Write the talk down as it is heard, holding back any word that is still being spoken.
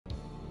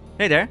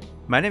Hey there,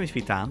 my name is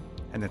Vitaan,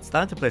 and it's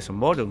time to play some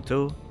more Doom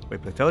 2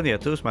 with Plutonia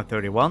 2's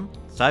MAP31,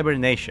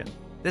 Cybernation.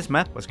 This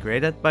map was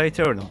created by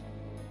Eternal.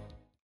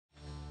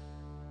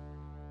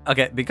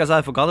 Okay, because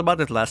I forgot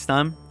about it last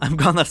time, I'm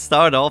gonna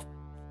start off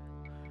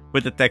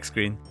with the text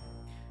screen.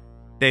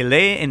 They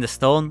lay in the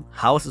stone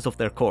houses of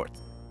their court,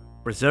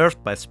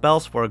 preserved by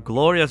spells for a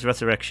glorious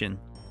resurrection,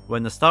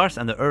 when the stars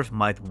and the earth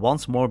might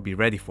once more be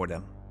ready for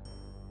them.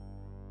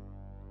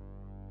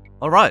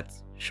 Alright,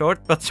 short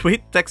but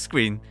sweet text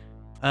screen.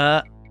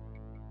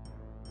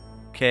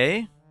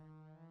 Okay.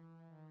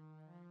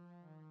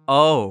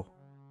 Oh.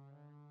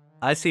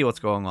 I see what's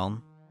going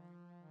on.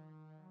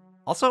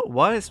 Also,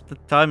 why is the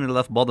time in the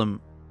left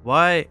bottom?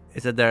 Why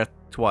is it there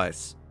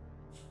twice?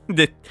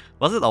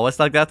 Was it always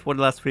like that for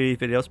the last 3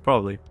 videos?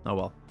 Probably. Oh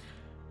well.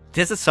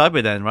 This is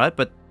Cybernation, right?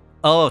 But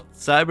oh,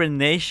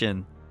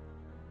 Cybernation.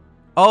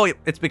 Oh,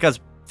 it's because...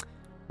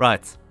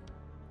 Right.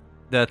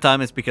 The time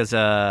is because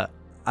I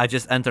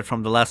just entered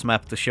from the last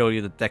map to show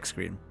you the text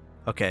screen.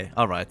 Okay,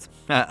 alright.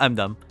 I'm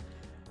dumb.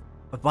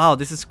 But wow,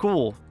 this is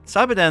cool.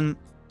 Cybernation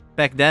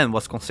back then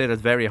was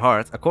considered very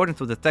hard, according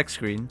to the text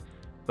screen.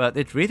 But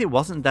it really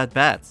wasn't that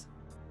bad.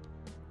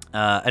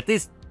 At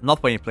least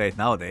not when you play it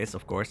nowadays,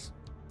 of course.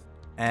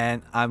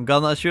 And I'm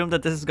gonna assume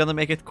that this is gonna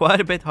make it quite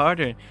a bit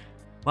harder.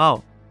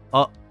 Wow.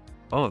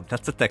 Oh,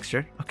 that's a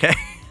texture. Okay.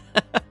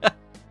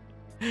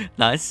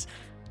 Nice.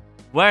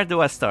 Where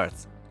do I start?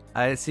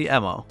 I see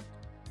ammo.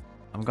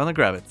 I'm gonna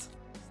grab it.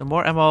 Some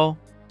more ammo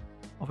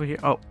over here.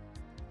 Oh.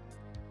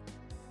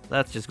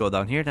 Let's just go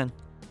down here then.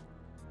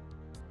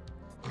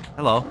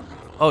 Hello.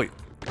 Oh, you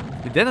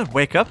didn't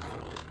wake up?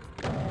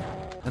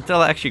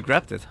 Until I actually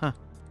grabbed it, huh?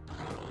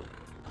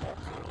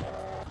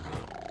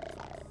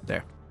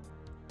 There.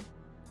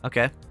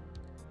 Okay.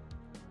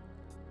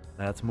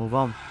 Let's move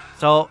on.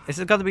 So, is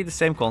it gonna be the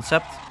same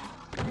concept?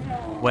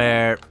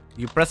 Where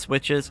you press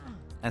switches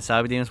and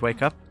cyber demons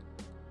wake up?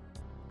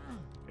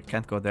 I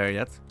can't go there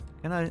yet.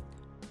 Can I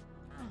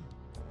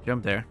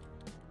jump there?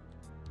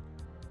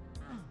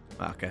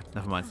 Okay,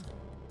 never mind.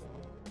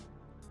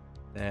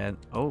 Then,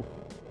 oh.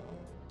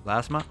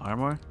 Plasma,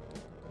 armor.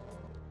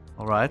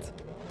 Alright.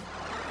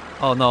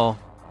 Oh no.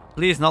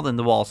 Please not in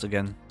the walls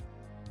again.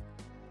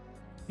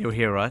 You're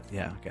here, right?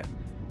 Yeah, okay.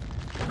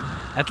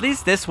 At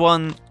least this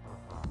one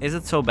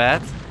isn't so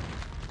bad.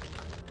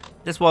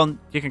 This one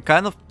you can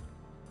kind of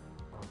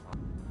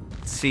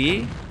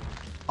see.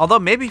 Although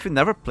maybe if you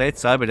never played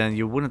Cyber, then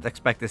you wouldn't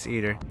expect this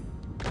either.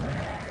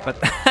 But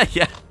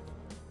yeah.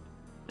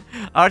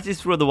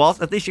 Archie's through the walls.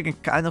 At least you can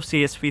kind of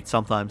see his feet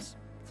sometimes.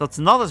 So it's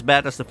not as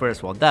bad as the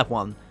first one. That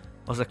one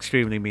was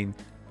extremely mean.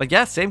 But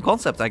yeah, same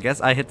concept, I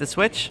guess. I hit the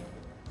switch.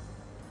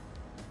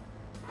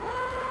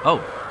 Oh.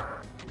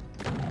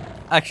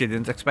 I actually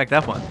didn't expect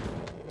that one.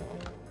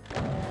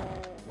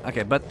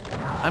 Okay, but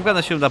I'm gonna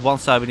assume that one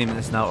cyber demon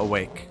is now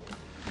awake.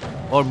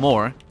 Or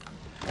more.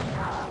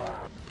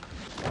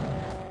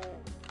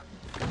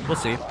 We'll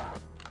see.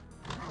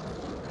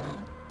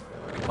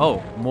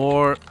 Oh,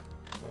 more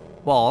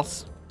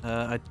walls.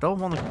 I don't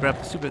want to grab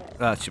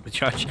the stupid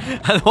charge.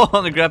 I don't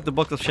want to grab the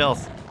box of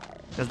shells.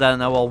 Because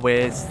then I will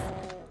waste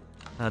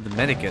the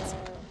medikit.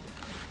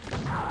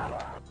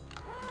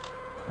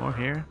 More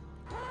here.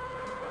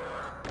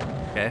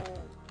 Okay.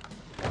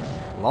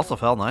 Lots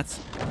of Hell Knights.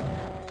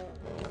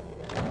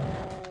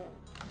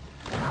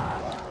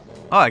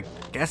 Oh, I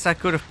guess I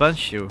could have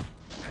punched you.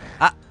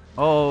 Ah,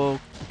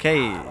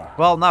 okay.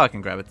 Well, now I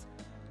can grab it.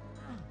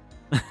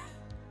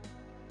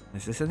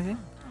 Is this anything?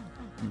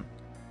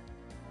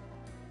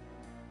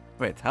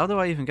 Wait, how do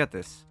I even get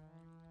this?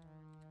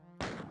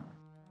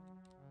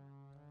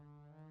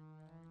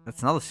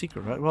 That's not a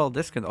secret, right? Well,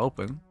 this can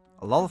open.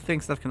 A lot of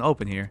things that can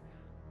open here.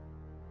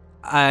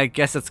 I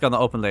guess it's gonna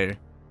open later.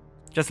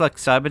 Just like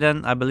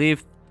Cybernation, I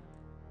believe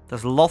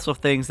there's lots of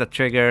things that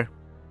trigger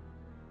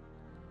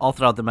all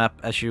throughout the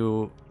map as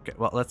you... Okay,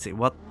 well, let's see.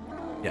 What?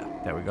 Yeah,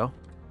 there we go.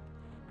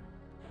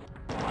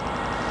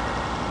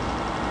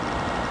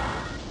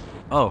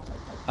 Oh,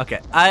 okay.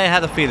 I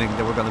had a feeling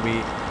there were gonna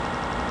be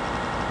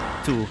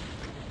 2.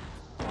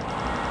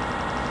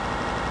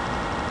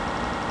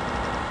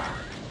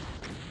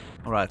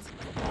 Alright.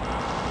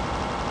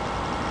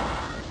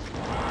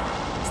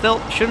 Still,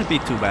 shouldn't be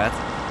too bad.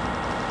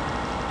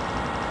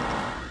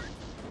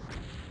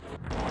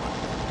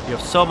 You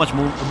have so much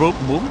room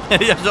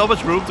you have so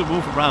much room to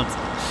move around.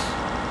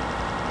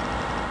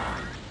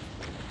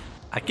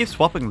 I keep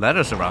swapping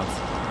letters around.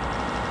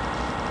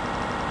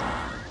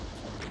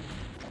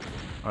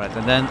 Alright,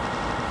 and then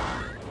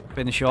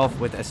finish you off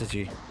with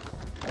SSG.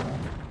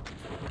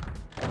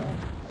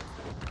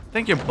 I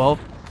think you're both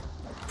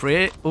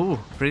pretty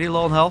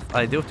low on health.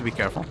 I do have to be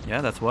careful.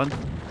 Yeah, that's one.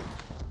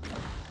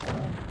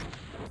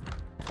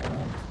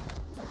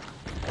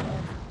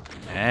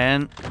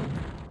 And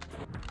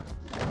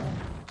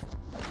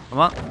come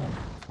on.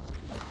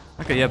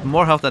 Okay, you have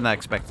more health than I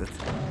expected.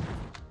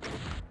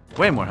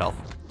 Way more health.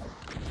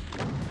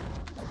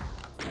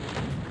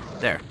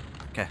 There.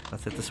 Okay,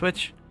 let's hit the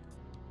switch.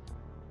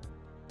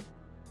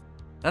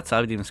 That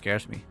cyber demon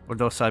scares me. Or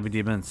those cyber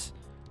demons.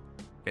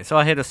 Okay, so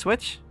I hit a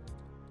switch.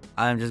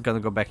 I'm just gonna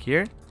go back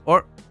here.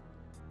 Or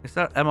is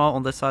there ammo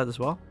on this side as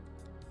well?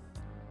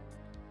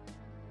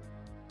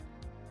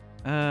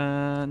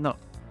 No.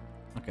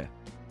 Okay.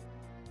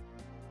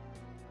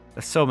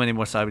 There's so many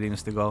more cyber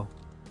demons to go.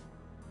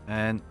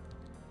 And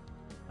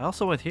I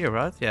also went here,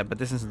 right? Yeah, but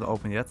this isn't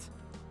open yet.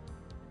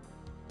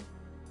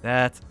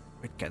 That...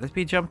 Wait, can it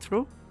be jumped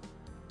through?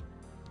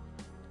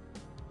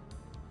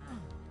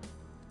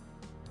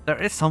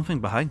 There is something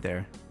behind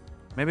there.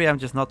 Maybe I'm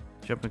just not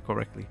jumping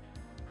correctly.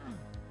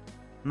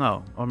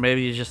 No, or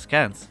maybe you just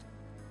can't.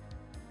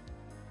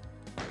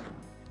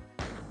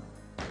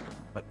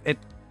 But it...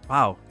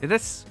 Wow, it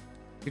is...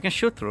 You can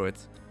shoot through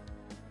it.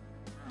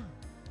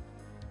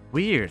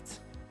 Weird.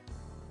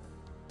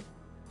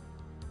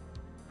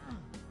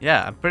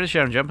 Yeah, I'm pretty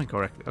sure I'm jumping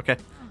correctly. Okay.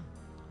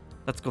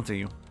 Let's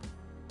continue.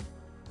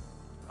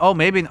 Oh,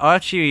 maybe an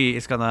archery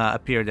is gonna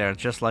appear there,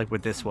 just like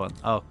with this one.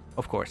 Oh,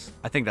 of course.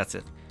 I think that's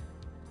it.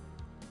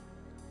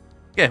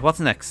 Okay, what's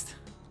next?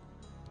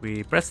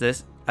 We press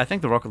this. I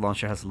think the rocket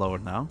launcher has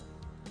lowered now.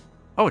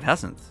 Oh, it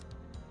hasn't.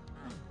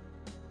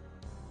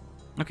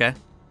 Okay.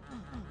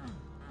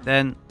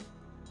 Then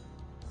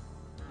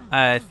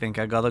I think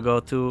I gotta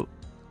go to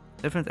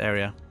a different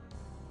area.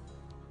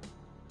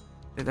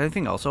 Did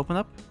anything else open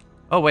up?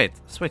 Oh wait,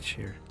 switch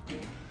here.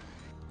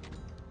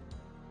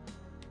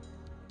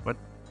 What?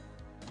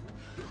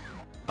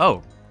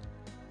 Oh,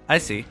 I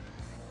see.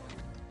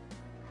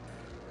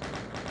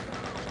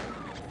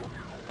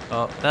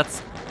 Oh,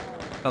 that's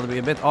gonna be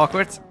a bit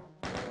awkward.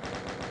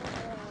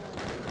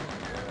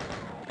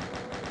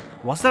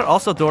 Was there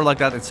also a door like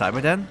that in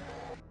Cyberden?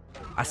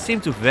 I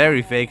seem to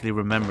very vaguely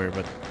remember,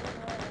 but...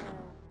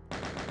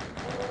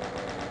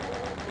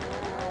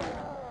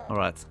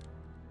 Alright.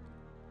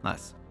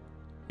 Nice.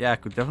 Yeah, I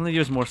could definitely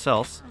use more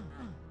cells.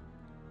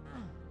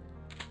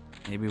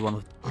 Maybe one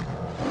of...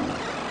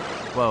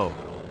 Whoa.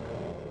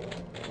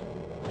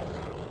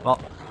 Well...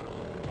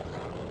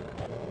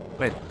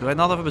 Wait, do I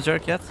not have a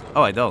berserk yet?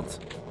 Oh, I don't.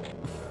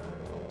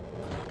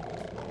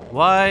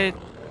 Why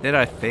did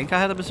I think I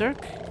had a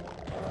berserk?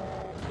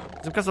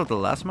 Is it because of the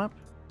last map?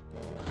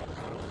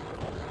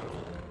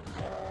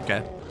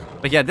 Okay.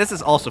 But yeah, this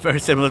is also very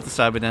similar to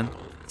Cyberden.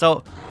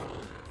 So,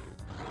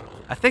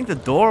 I think the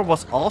door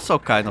was also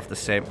kind of the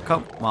same.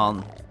 Come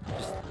on.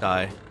 Just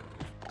die.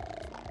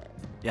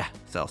 Yeah,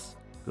 cells.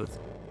 Good.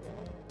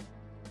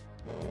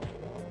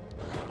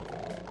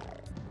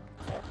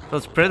 So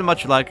it's pretty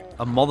much like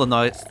a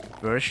modernized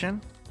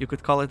version. You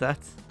could call it that.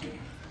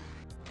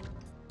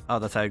 Oh,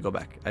 that's how you go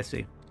back. I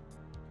see.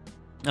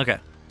 Okay.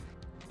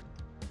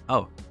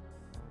 Oh.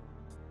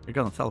 You're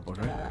gonna teleport,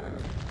 right?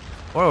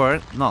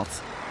 Or not.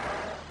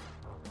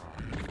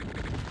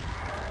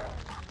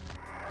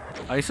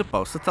 Are you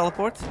supposed to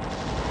teleport?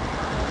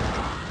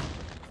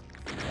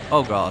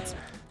 Oh god.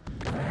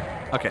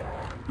 Okay,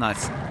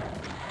 nice.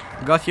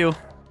 Got you.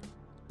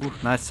 Ooh,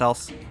 nice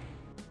cells.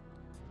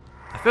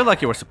 I feel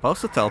like you were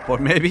supposed to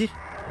teleport, maybe.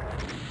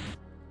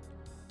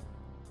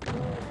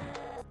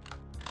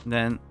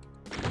 Then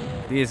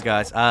these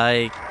guys,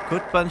 I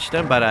could punch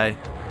them, but I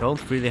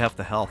don't really have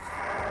the health.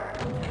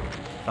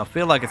 I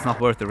feel like it's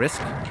not worth the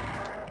risk.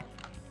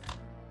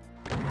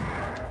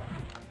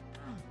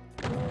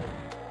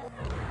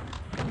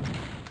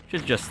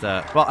 Should just,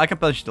 well, I can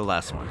punch the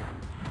last one.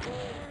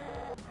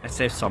 I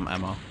saved some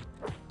ammo.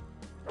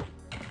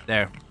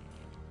 There.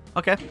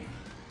 Okay.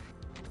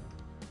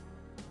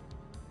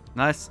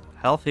 Nice.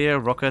 Health here,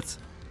 rockets.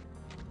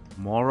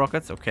 More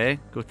rockets, okay.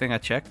 Good thing I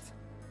checked.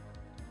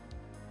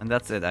 And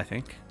that's it, I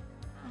think.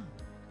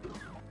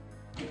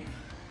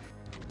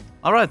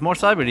 Alright, more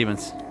cyber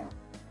demons.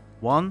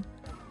 1,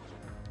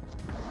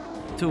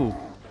 2.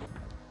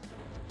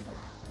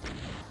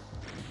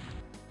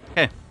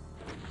 Okay.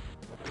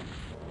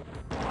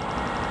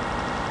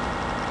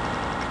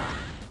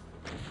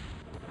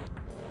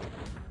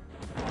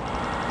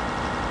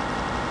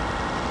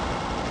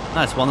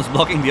 Nice, one is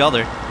blocking the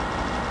other.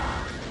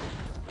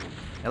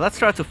 Yeah, let's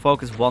try to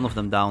focus one of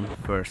them down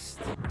first.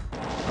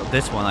 So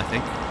this one, I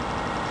think.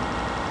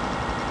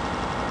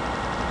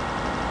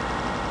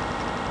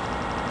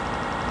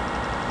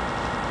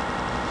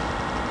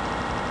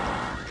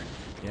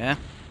 Yeah.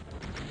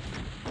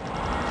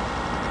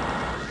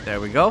 There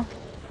we go.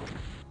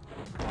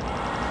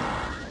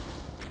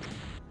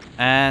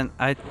 And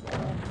I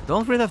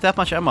don't really have that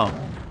much ammo.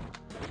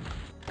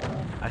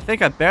 I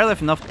think I barely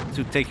have enough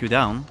to take you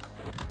down.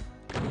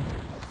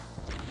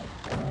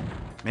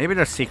 Maybe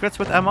there's secrets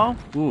with ammo?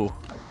 Ooh.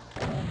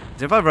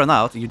 'Cause if I run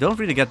out, you don't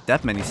really get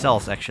that many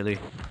cells, actually.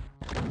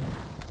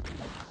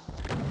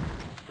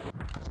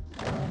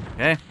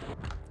 Okay.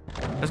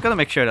 Just gotta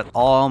make sure that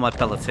all my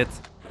pellets hit.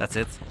 That's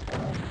it.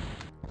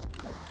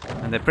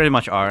 And they pretty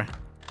much are.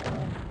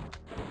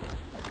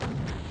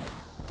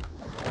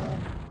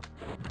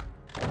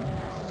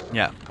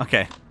 Yeah,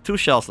 okay. 2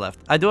 shells left.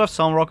 I do have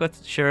some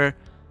rockets, sure.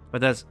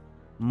 But there's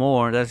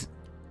more. There's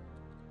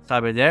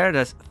cyber there.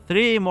 There's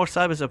 3 more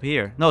cybers up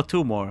here. No,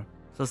 2 more.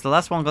 So is the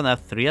last one gonna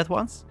have 3 at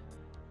once?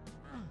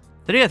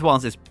 3 at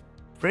once is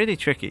pretty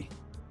tricky.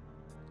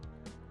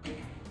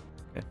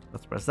 Okay,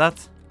 let's press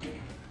that.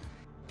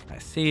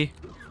 see.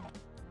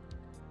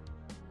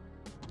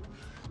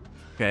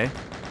 Okay.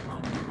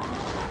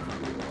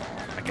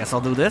 I guess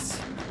I'll do this.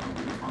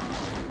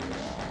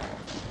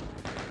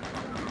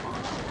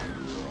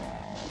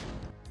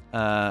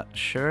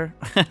 Sure.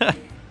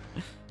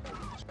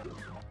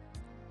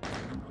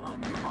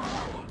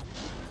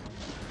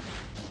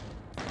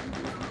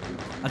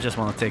 I just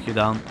want to take you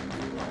down.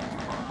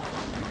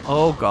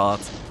 Oh god.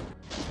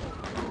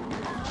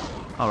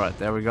 Alright,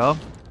 there we go.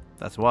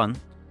 That's one.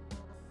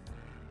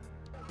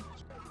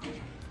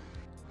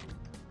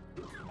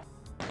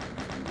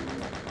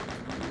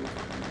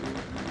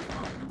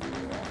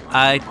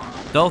 I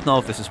don't know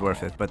if this is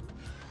worth it, but...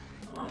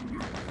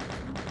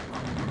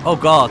 Oh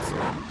god.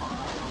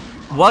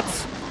 What?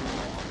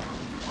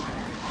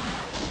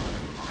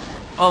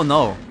 Oh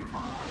no.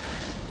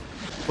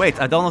 Wait,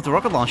 I don't have the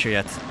rocket launcher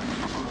yet.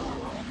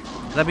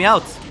 Let me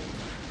out.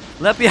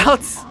 Let me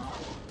out.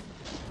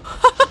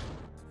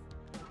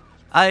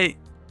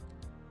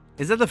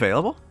 Is it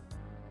available?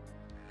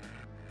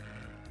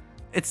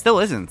 It still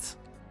isn't.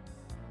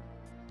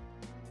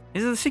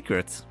 Is it a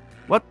secret?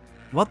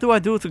 What do I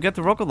do to get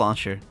the rocket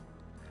launcher?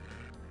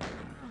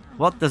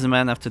 What does a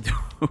man have to do?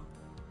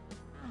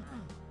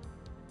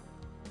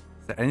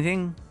 Is there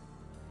anything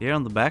here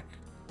on the back?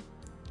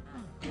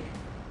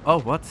 Oh,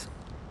 what?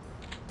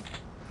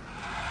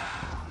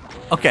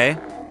 Okay.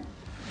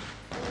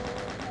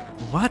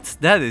 What?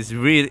 That is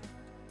really...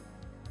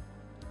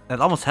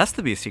 That almost has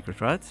to be a secret,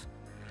 right?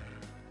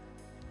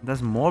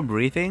 There's more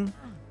breathing.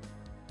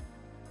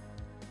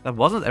 That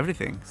wasn't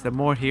everything. Is there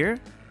more here?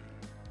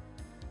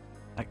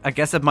 I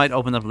guess it might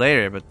open up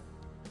later, but...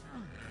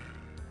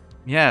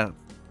 Yeah,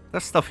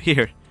 there's stuff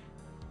here.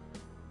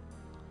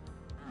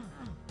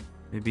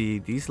 Maybe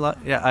these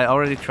yeah, I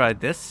already tried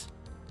this.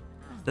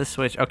 This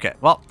switch. Okay,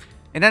 well,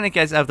 in any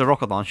case, I have the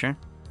rocket launcher.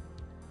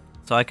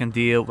 So I can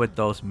deal with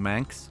those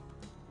mancs.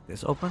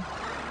 This open?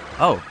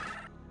 Oh,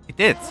 it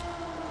did.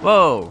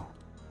 Whoa.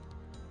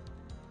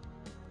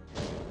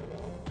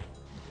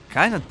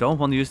 Kinda don't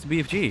want to use the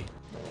BFG.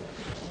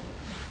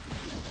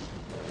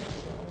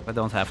 I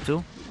don't have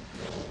to.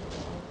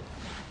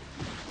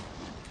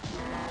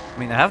 I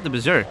mean, I have the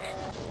Berserk.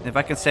 If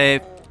I can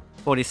save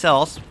 40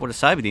 cells for the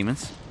Cyber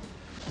Demons,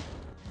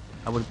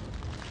 I would...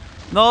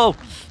 No!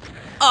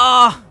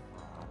 Ah!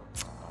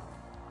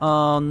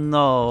 Oh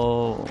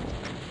no.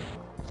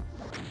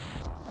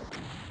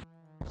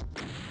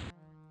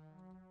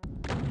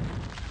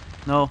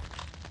 No.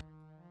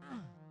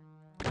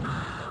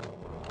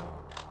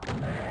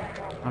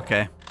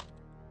 Okay.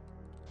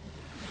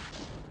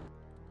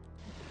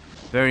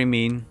 Very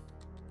mean.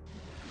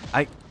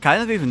 I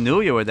kind of even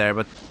knew you were there,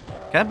 but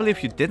can't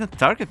believe you didn't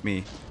target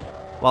me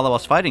while I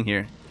was fighting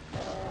here.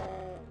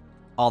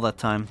 All that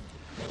time.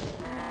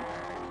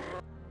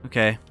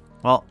 Okay,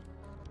 well,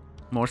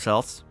 more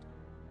cells.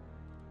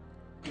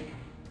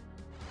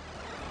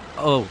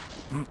 Oh.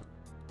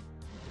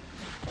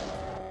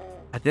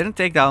 I didn't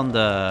take down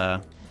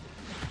the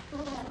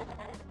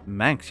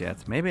mancs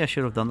yet. Maybe I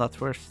should have done that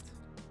first.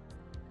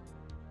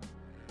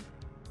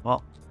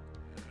 Well,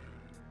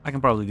 I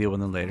can probably deal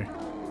with them later.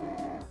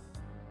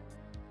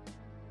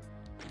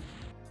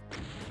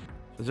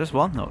 Is just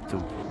one? No, two.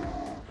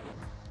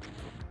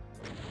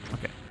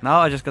 Okay,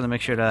 now I just gotta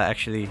make sure that I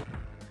actually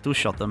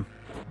two-shot them.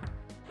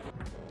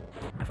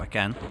 If I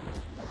can.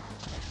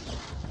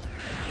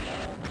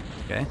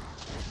 Okay.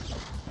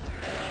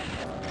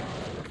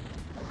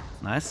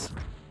 Nice.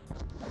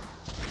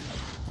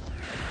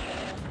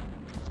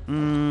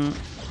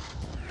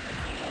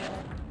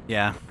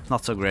 Yeah,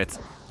 not so great.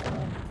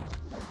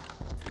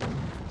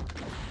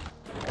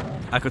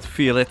 I could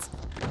feel it.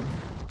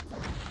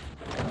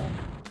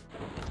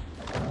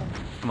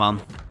 Come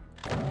on.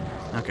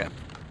 Okay.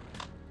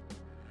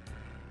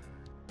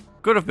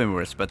 Could have been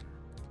worse, but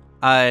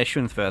I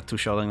shouldn't have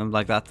two-shotting them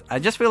like that. I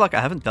just feel like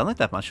I haven't done it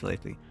that much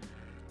lately.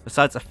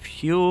 Besides a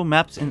few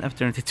maps in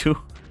F32.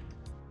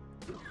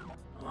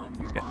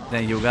 Okay,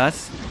 then you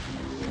guys.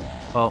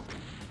 Oh.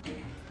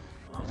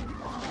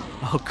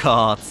 Oh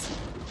god.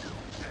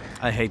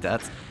 I hate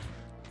that.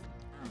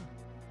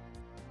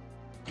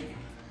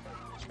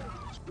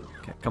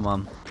 Okay, come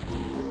on.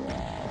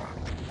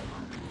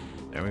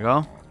 There we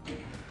go.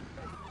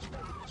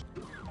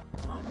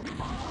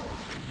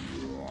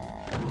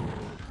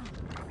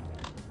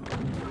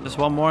 Just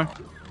one more.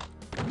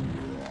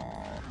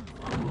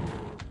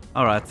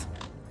 Alright.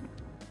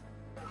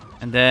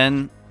 And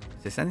then...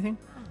 Is this anything?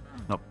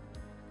 Nope.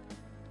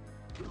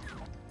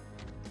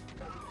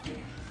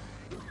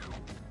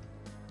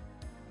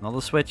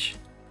 Another switch.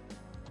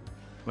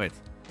 Wait.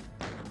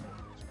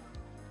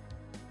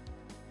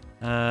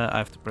 I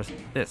have to press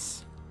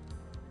this.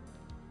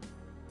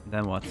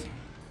 Then what?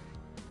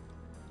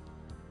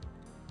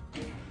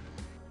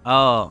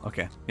 Oh,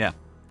 okay. Yeah.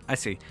 I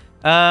see.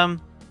 Well,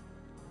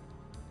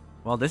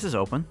 this is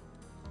open.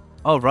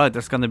 Oh, right.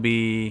 There's gonna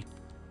be...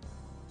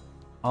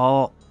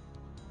 Oh,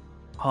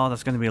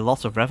 there's gonna be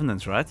lots of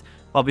revenants, right?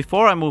 Well,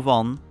 before I move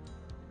on...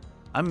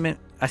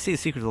 I see a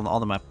secret on the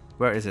other map.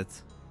 Where is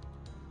it?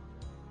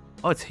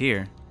 Oh, it's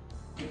here.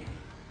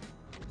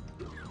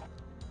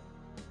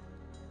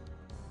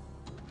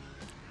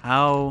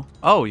 How?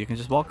 Oh, you can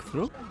just walk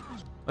through?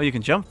 Oh, you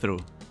can jump through.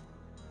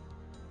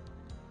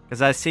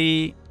 Because I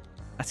see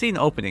an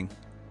opening.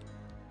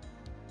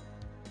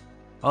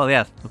 Oh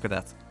yeah, look at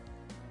that.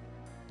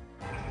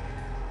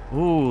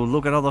 Ooh,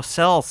 look at all those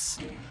cells.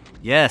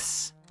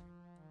 Yes.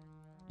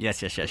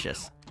 Yes, yes, yes,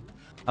 yes.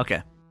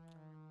 Okay.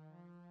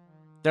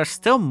 There's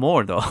still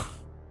more though.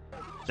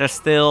 There's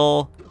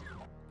still...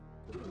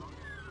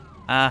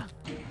 there's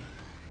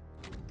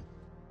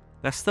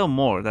still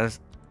more.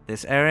 There's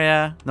this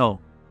area. No.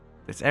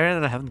 This area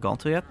that I haven't gone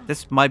to yet.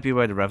 This might be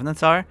where the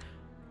revenants are.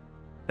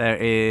 There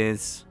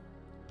is...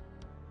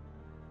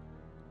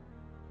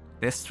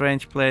 this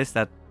strange place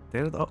that...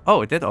 did it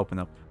oh, it did open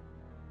up.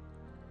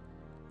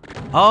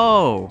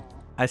 Oh!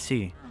 I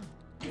see.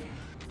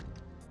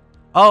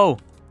 Oh!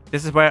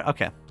 This is where...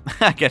 okay.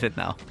 I get it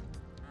now.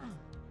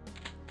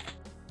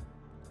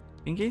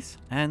 Pinkies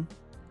and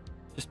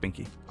just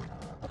Pinky.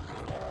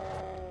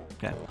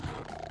 Okay.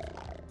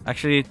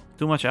 Actually,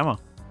 too much ammo.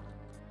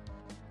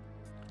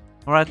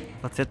 Alright,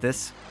 let's hit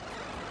this.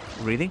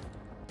 Really?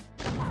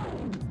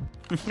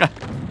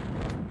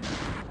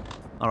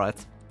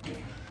 Alright.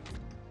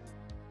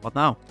 What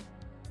now?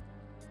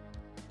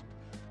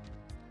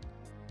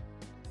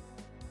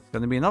 It's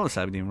gonna be another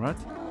Cyberbeam, right?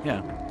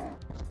 Yeah.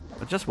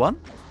 But just one?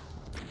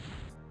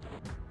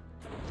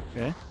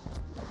 Okay.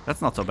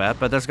 That's not so bad,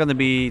 but there's gonna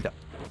be the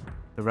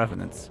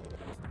revenants.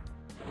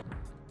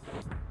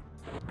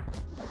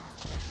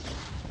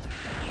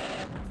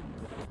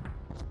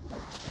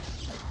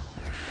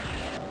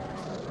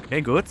 Okay,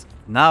 good.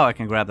 Now I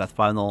can grab that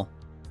final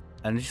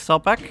energy cell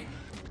pack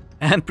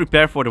and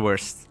prepare for the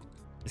worst.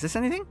 Is this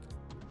anything?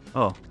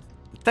 Oh,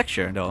 the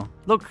texture though.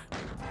 Look.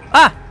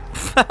 Ah!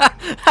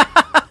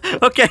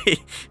 Okay.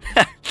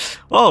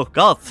 Oh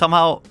god,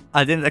 somehow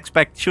I didn't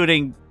expect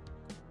shooting.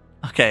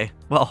 Okay,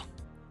 well.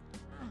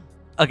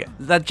 Okay,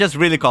 that just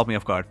really caught me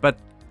off guard, but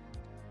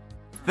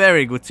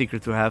very good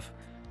secret to have.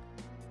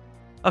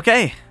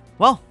 Okay,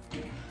 well,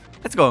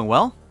 it's going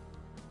well.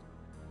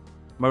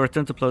 My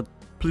return to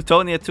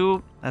Plutonia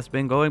 2 has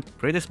been going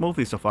pretty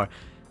smoothly so far.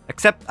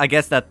 Except, I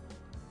guess, that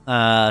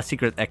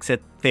secret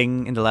exit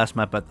thing in the last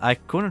map, but I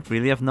couldn't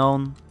really have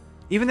known.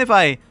 Even if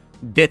I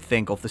did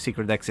think of the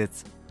secret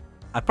exits,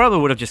 I probably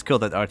would have just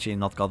killed that Archie and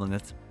not gotten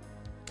it.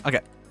 Okay,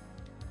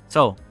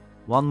 so,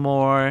 one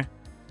more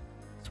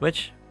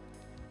switch.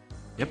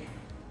 Yep.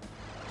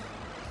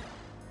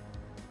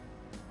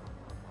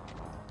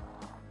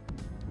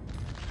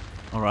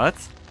 Alright.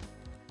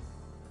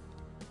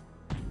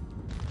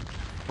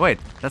 Wait,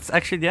 that's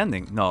actually the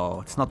ending. No,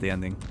 it's not the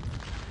ending.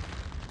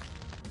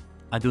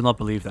 I do not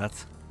believe that.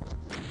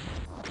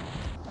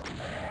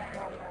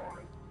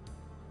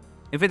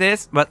 If it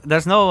is, but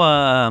there's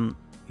no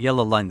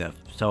yellow line there.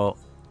 So,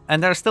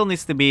 and there still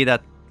needs to be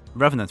that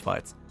Revenant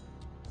fight.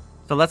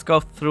 So let's go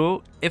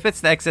through. If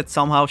it's the exit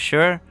somehow,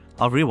 sure,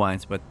 I'll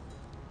rewind, but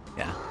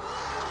yeah.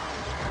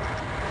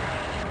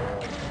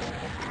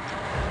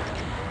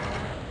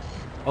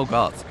 Oh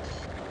god,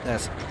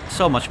 there's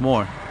so much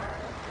more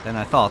than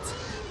I thought.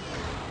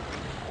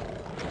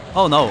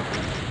 Oh no.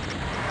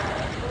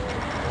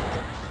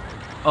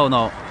 Oh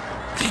no.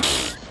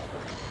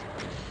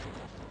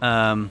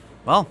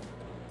 Well.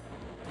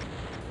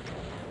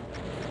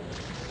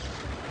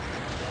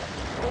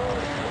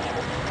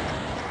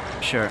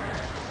 Sure.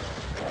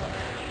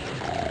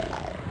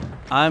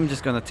 I'm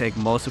just gonna take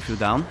most of you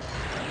down.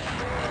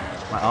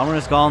 My armor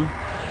is gone.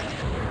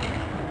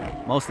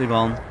 Mostly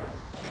gone.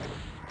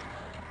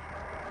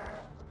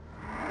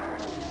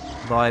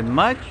 Though I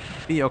might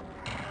be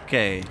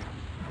okay.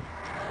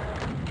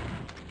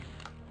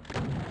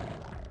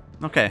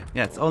 Okay,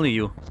 yeah, it's only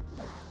you.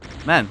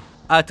 Man,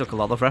 I took a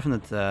lot of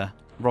Revenant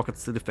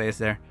rockets to the face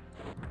there.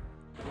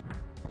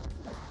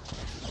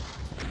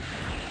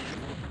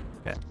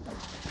 Okay.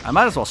 I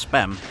might as well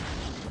spam,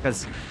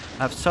 because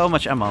I have so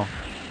much ammo.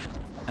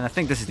 And I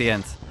think this is the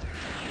end.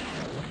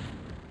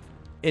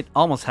 It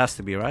almost has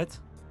to be, right?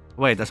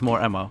 Wait, there's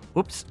more ammo.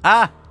 Oops.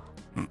 Ah!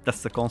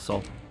 That's the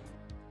console.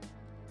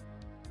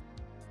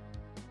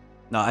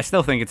 No, I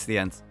still think it's the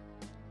end.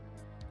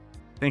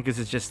 I think this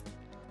is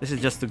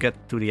just to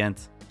get to the end.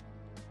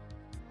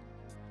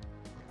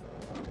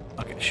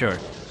 Okay, sure.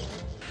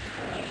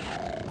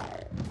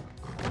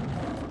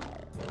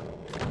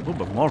 Ooh,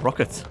 but more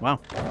rockets. Wow.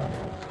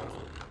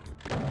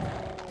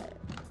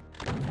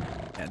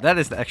 Yeah, that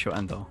is the actual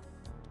end though.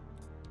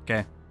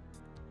 Okay.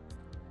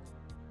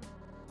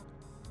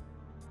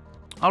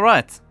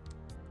 Alright.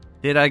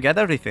 Did I get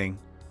everything?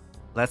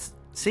 Let's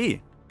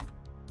see.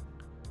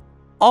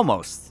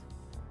 Almost.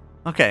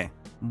 Okay.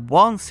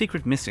 One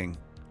secret missing.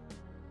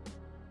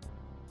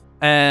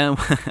 And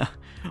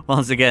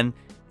once again,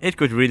 it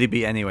could really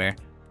be anywhere.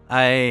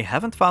 I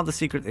haven't found the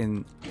secret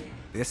in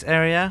this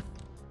area.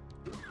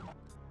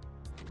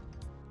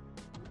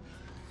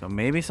 So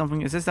maybe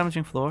something... Is this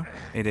damaging floor?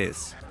 It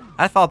is.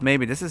 I thought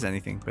maybe this is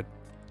anything, but...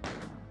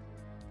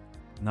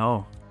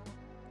 No.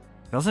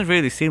 Doesn't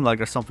really seem like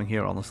there's something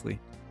here, honestly.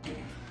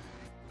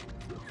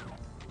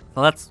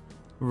 So let's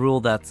rule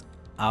that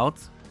out.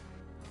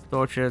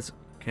 Torches,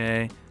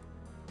 okay.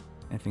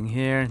 Anything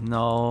here?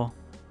 No.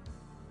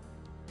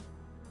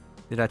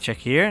 Did I check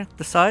here?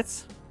 The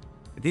sides?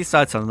 These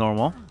sides are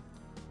normal.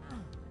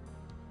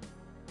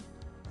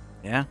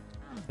 Yeah.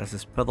 There's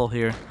this puddle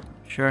here.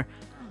 Sure.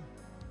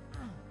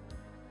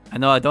 I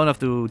know I don't have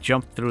to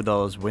jump through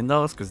those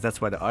windows because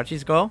that's where the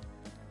Archies go.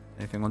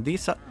 Anything on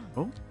these sides?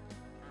 Oh?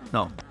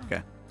 No.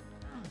 Okay.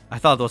 I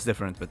thought it was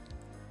different, but...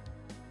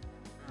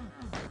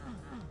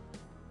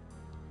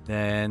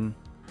 Then...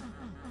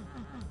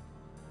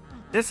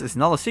 This is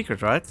not a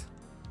secret, right?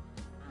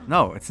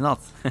 No, it's not.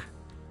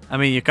 I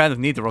mean, you kind of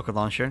need the rocket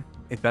launcher.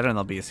 It better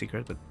not be a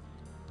secret, but...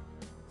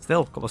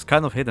 Still, it was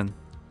kind of hidden.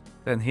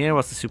 Then here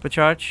was the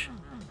supercharge.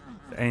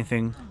 Is there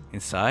anything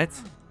inside?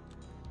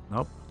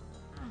 Nope.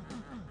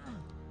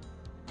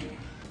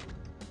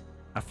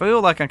 I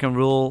feel like I can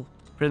rule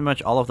pretty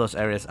much all of those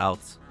areas out.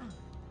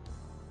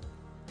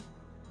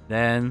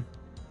 Then...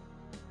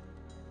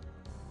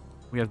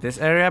 We have this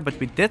area, but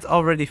we did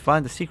already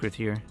find the secret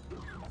here.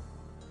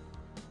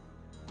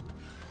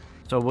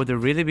 So would there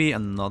really be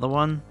another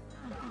one?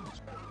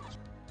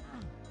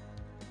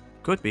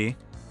 Could be.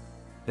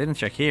 Didn't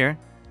check here.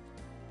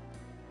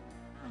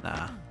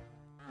 Nah.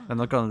 I'm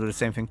not gonna do the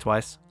same thing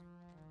twice.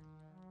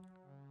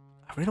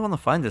 I really want to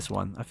find this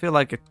one. I feel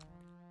like the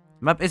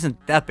map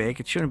isn't that big.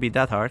 It shouldn't be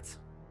that hard.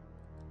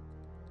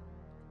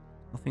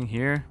 Nothing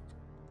here.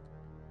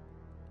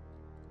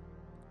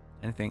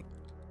 Anything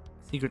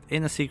secret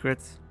in a secret?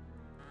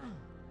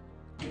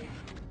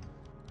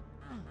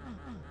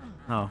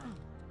 No.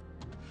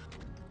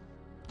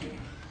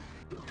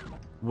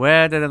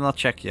 Where did I not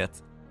check yet?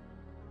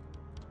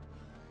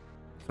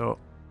 So,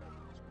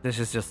 this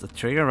is just a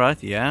trigger,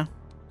 right? Yeah.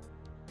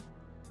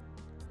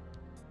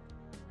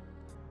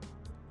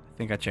 I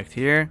think I checked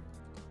here.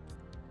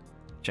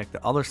 Check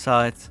the other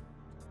side.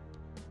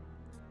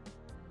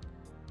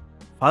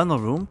 Final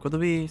room? Could there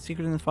be a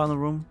secret in the final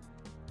room?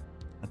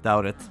 I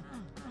doubt it.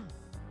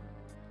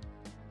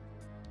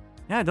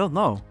 Yeah, I don't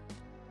know.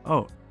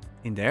 Oh,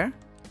 in there?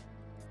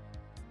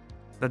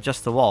 That's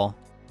just the wall.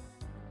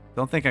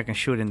 Don't think I can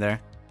shoot in there.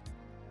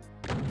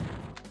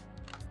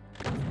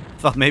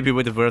 Thought maybe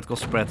with the vertical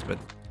spread, but...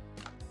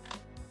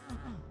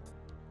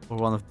 Or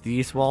one of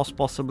these walls,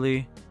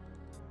 possibly.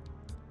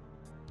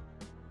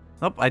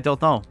 Nope, I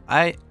don't know.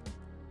 I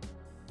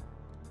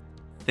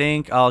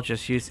think I'll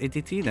just use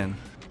ATT then.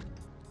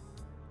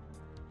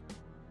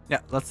 Yeah,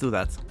 let's do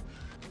that.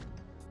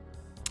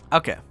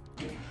 Okay.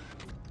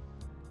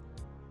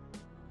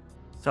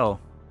 So.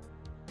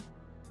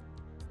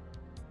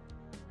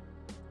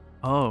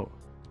 Oh.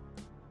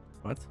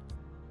 What?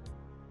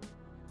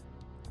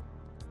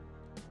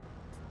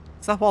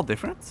 Is that wall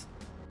different?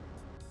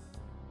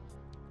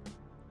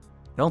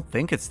 Don't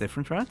think it's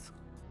different, right?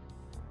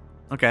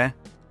 Okay.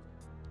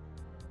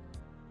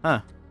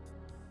 Huh.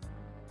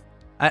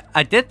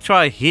 I did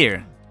try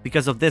here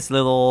because of this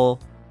little...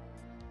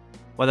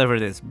 Whatever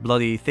it is,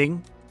 bloody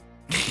thing.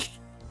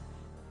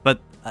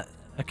 But,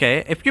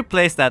 okay, if you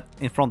place that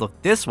in front of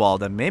this wall,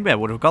 then maybe I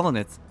would have gotten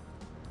it.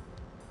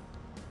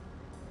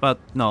 But,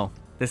 no.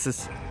 This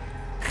is...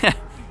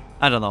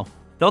 I don't know.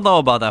 Don't know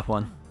about that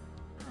one.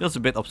 Feels a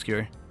bit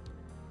obscure.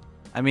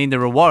 I mean, the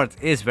reward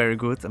is very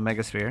good, a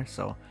Megasphere,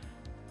 so...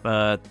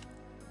 But...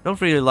 Don't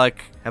really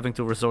like having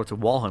to resort to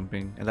wall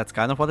humping, and that's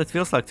kind of what it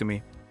feels like to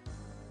me.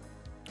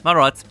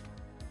 Alright.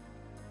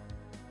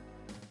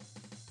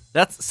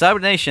 That's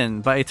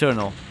Cybernation by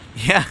Eternal.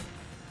 Yeah,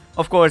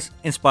 of course,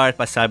 inspired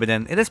by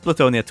Cyberden. It is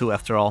Plutonia 2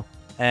 after all.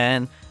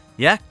 And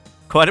yeah,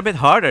 quite a bit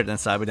harder than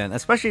Cyberden,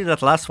 especially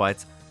that last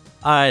fight.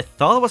 I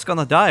thought I was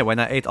gonna die when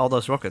I ate all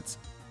those rockets.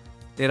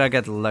 Did I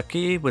get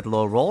lucky with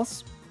low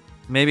rolls?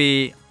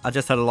 Maybe I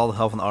just had a lot of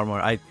health and armor.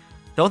 I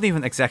don't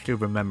even exactly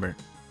remember.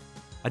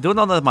 I do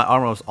know that my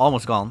armor was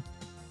almost gone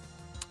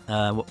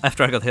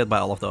after I got hit by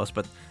all of those,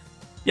 but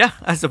yeah,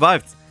 I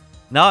survived.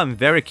 Now I'm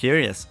very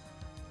curious.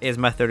 Is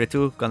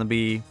MAP32 gonna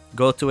be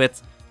go to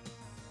it,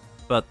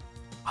 but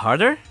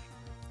harder?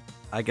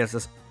 I guess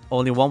there's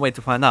only one way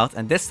to find out,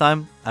 and this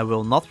time I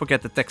will not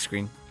forget the text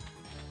screen.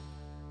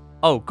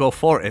 Oh, go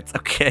for it,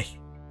 okay.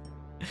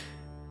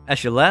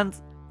 As you land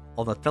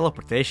on a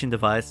teleportation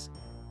device,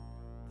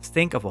 the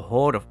stink of a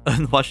horde of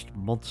unwashed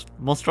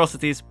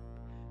monstrosities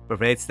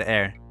pervades the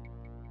air.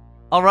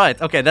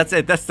 Alright, okay, that's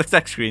it, that's the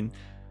text screen.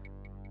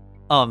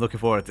 Oh, I'm looking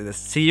forward to this.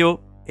 See you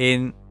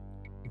in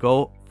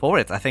Go For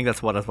It, I think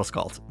that's what it was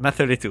called.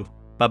 MAP32.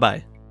 Bye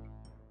bye.